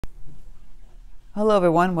Hello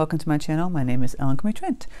everyone, welcome to my channel. My name is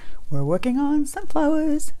Crimi-Trent. We're working on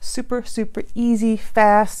sunflowers. Super easy,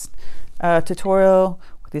 fast tutorial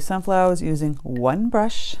with these sunflowers using one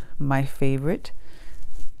brush, my favorite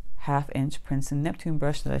 1/2" Princeton Neptune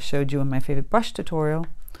brush that I showed you in my favorite brush tutorial.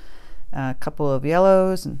 A couple of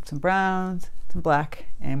yellows and some browns, some black,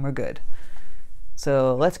 and we're good.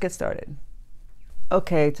 So let's get started.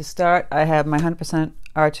 Okay, to start I have my 100%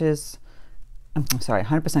 arches, I'm sorry,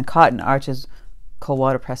 100% cotton arches cold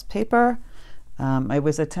water pressed paper. It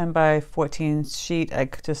was a 10 by 14 sheet. I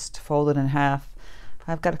just folded in half.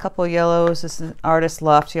 I've got a couple of yellows. This is an Artist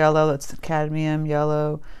Loft yellow. That's cadmium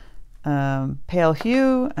yellow, pale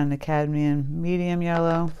hue, and a cadmium medium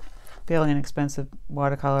yellow. Fairly inexpensive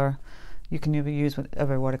watercolor. You can either use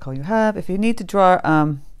whatever watercolor you have. If you need to draw,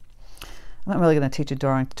 I'm not really going to teach a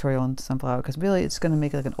drawing tutorial on sunflower because really it's going to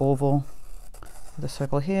make it like an oval with a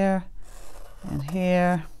circle here and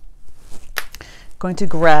here. Going to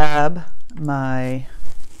grab my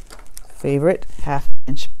favorite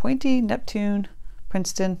 1/2" pointy Neptune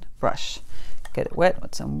Princeton brush. Get it wet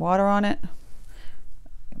with some water on it.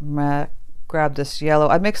 Grab this yellow.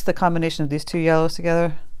 I mixed the combination of these two yellows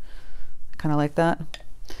together. Kind of like that.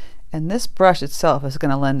 And this brush itself is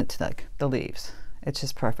going to lend it to like the leaves. It's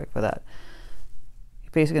just perfect for that.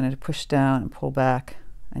 You're basically going to push down and pull back,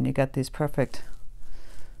 and you got these perfect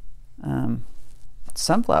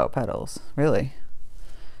sunflower petals, really.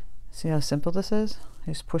 See how simple this is?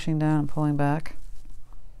 Just pushing down and pulling back.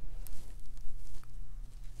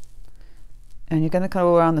 And you're going to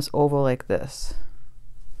go around this oval like this.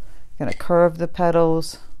 You're going to curve the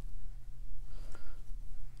petals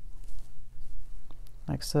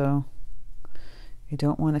like so. You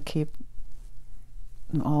don't want to keep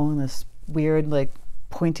them all in this weird, like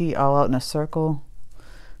pointy, all out in a circle.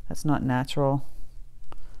 That's not natural.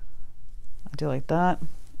 I do like that.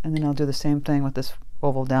 And then I'll do the same thing with this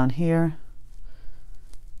oval down here.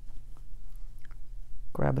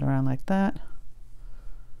 Grab it around like that.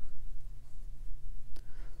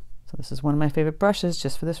 So this is one of my favorite brushes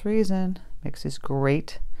just for this reason. Makes these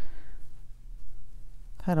great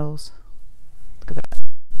petals. Look at that.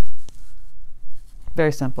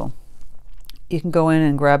 Very simple. You can go in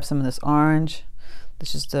and grab some of this orange.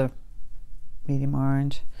 This is the medium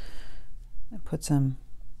orange. And put some.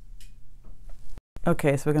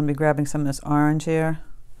 Okay, so we're going to be grabbing some of this orange here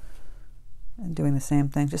and doing the same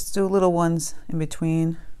thing. Just do little ones in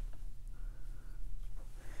between.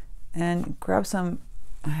 And grab some,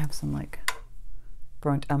 I have some like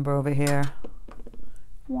burnt umber over here.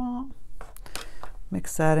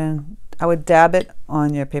 Mix that in. I would dab it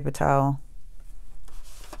on your paper towel.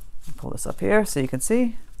 Pull this up here so you can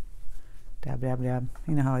see. Dab, dab, dab.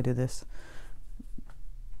 You know how I do this.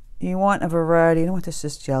 You want a variety. You don't want this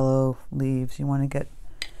just yellow leaves. You want to get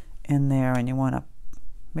in there and you want to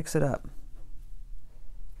mix it up.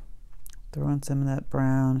 Throw in some of that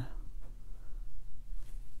brown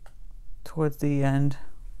towards the end.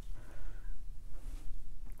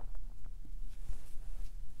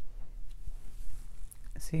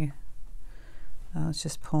 See? It's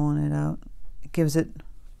just pulling it out. It gives it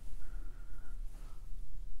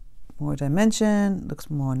more dimension,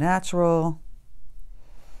 looks more natural.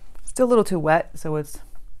 Still a little too wet, so it's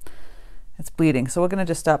bleeding. So we're going to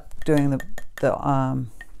just stop doing the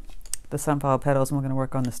sunflower petals, and we're going to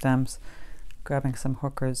work on the stems. Grabbing some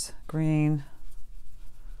Hooker's green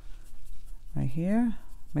right here,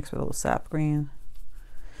 mixed with a little sap green.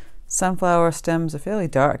 Sunflower stems are fairly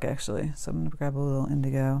dark actually, so I'm going to grab a little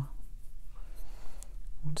indigo.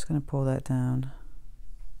 I'm just going to pull that down.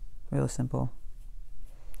 Really simple.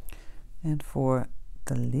 And for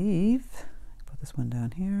the leaf, put this one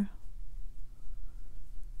down here.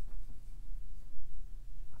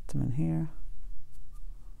 Them in here.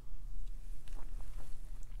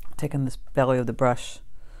 Taking this belly of the brush.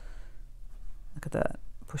 Look at that.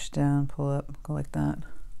 Push down, pull up, go like that.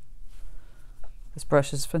 This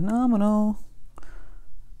brush is phenomenal.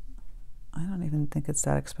 I don't even think it's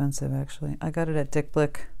that expensive actually. I got it at Dick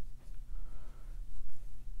Blick.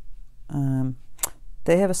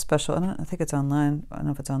 They have a special, I think it's online. I don't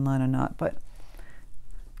know if it's online or not, but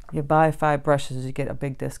you buy 5 brushes, you get a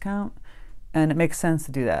big discount. And it makes sense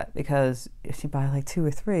to do that because if you buy like 2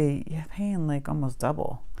 or 3, you're paying like almost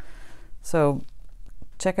double. So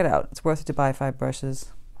check it out. It's worth it to buy 5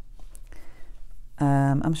 brushes.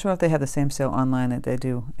 I'm sure if they have the same sale online that they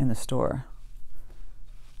do in the store.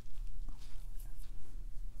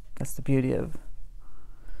 That's the beauty of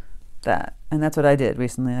that. And that's what I did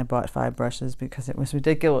recently. I bought 5 brushes because it was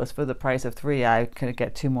ridiculous. For the price of 3, I could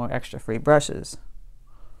get 2 more extra free brushes.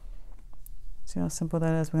 See how simple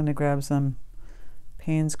that is? We're going to grab some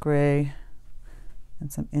Payne's Gray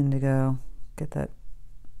and some indigo. Get that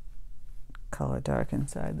color dark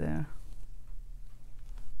inside there.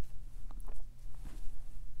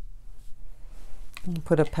 And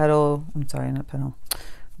put a petal, I'm sorry, not petal,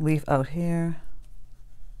 leaf out here.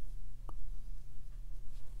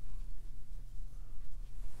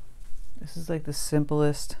 This is like the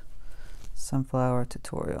simplest sunflower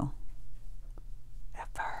tutorial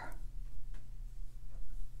ever.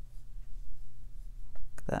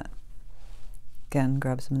 Look at that. Again,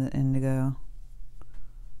 grab some of the indigo.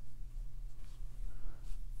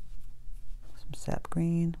 Some sap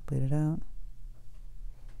green, bleed it out.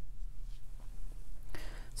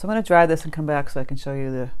 So I'm going to dry this and come back so I can show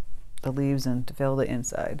you the leaves and to fill the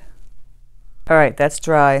inside. Alright, that's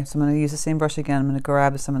dry. So I'm going to use the same brush again. I'm going to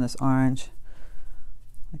grab some of this orange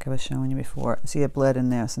like I was showing you before. See, it bled in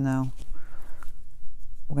there, so now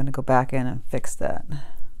we're going to go back in and fix that.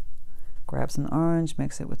 Grab some orange,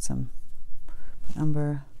 mix it with some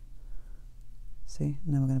umber. See,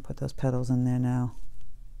 and then we're going to put those petals in there now.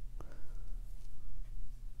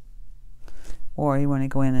 Or you want to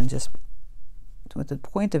go in and just, with the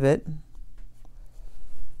point of it,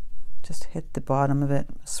 just hit the bottom of it,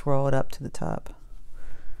 swirl it up to the top.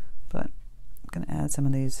 But I'm going to add some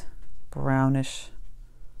of these brownish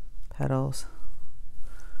petals.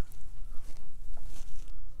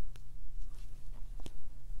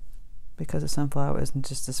 Because the sunflower isn't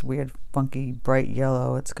just this weird, funky, bright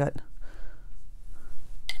yellow. It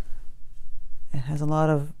has a lot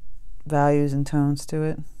of values and tones to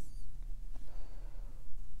it.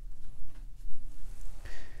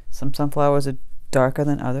 Some sunflowers are darker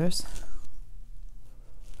than others.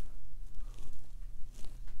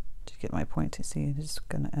 To get my point, to see, just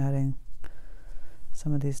kind of adding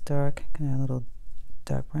some of these dark. Can add a little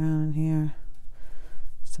dark brown in here,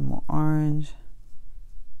 some more orange.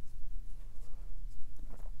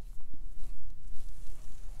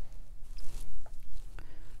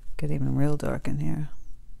 Get even real dark in here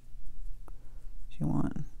if you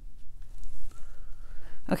want.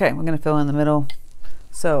 Okay, we're going to fill in the middle.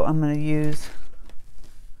 So I'm going to use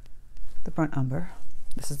the burnt umber.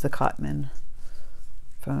 This is the Cotman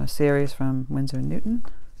from a series from Winsor & Newton.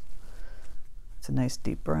 It's a nice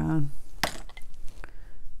deep brown.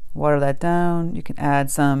 Water that down. You can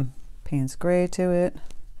add some Payne's Gray to it.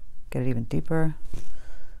 Get it even deeper.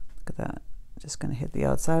 Look at that. Just going to hit the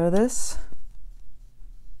outside of this.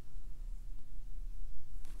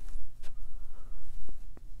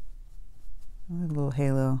 A little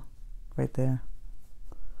halo right there.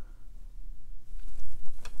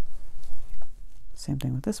 Same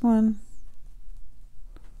thing with this one.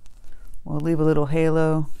 We'll leave a little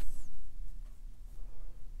halo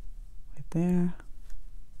right there.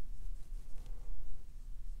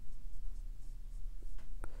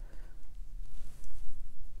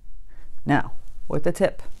 Now, with the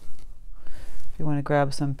tip, if you want to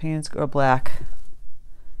grab some Payne's or black,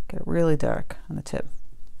 get it really dark on the tip.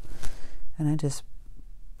 And I just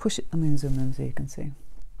push it, let me zoom in so you can see.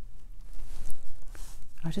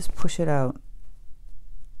 I just push it out.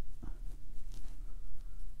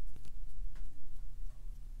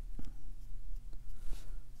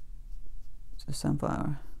 It's a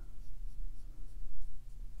sunflower.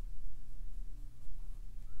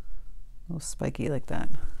 A little spiky like that.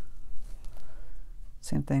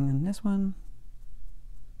 Same thing in this one.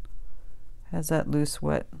 Has that loose,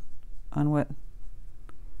 wet, unwet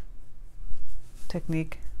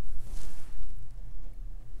technique.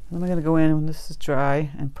 And then we're going to go in when this is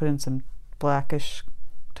dry and put in some blackish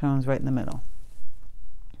tones right in the middle.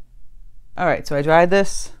 Alright, so I dried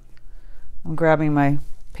this. I'm grabbing my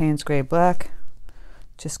Payne's Gray Black,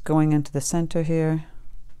 just going into the center here,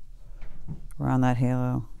 around that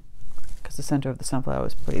halo, because the center of the sunflower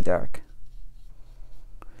is pretty dark.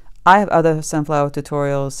 I have other sunflower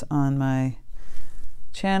tutorials on my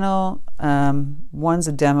channel. One's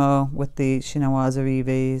a demo with the chinoiserie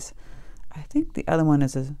vase. I think the other one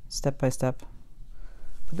is a step-by-step.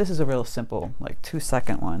 But this is a real simple, like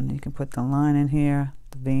 2-second one. You can put the line in here,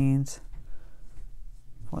 the veins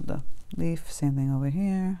for the leaf. Same thing over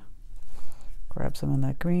here. Grab some of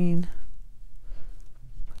that green.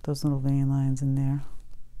 Put those little vein lines in there.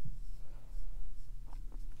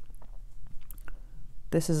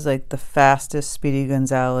 This is like the fastest Speedy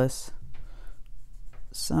Gonzales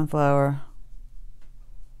sunflower,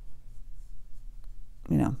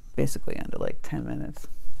 you know, basically under like 10 minutes,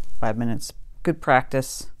 5 minutes. Good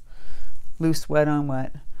practice. Loose, wet on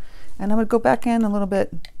wet. And I would go back in a little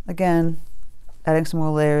bit again, adding some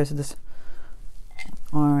more layers of this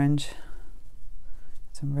orange,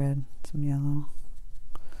 some red, some yellow,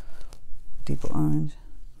 deeper orange.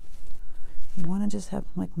 You want to just have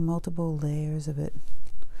like multiple layers of it.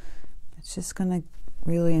 It's just going to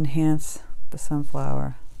really enhance the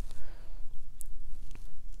sunflower.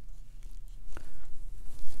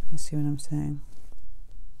 You see what I'm saying?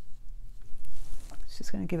 It's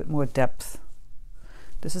just going to give it more depth.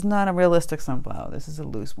 This is not a realistic sunflower. This is a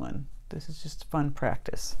loose one. This is just fun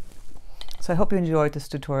practice. So I hope you enjoyed this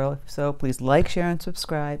tutorial. If so, please like, share, and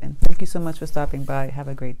subscribe. And thank you so much for stopping by. Have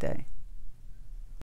a great day.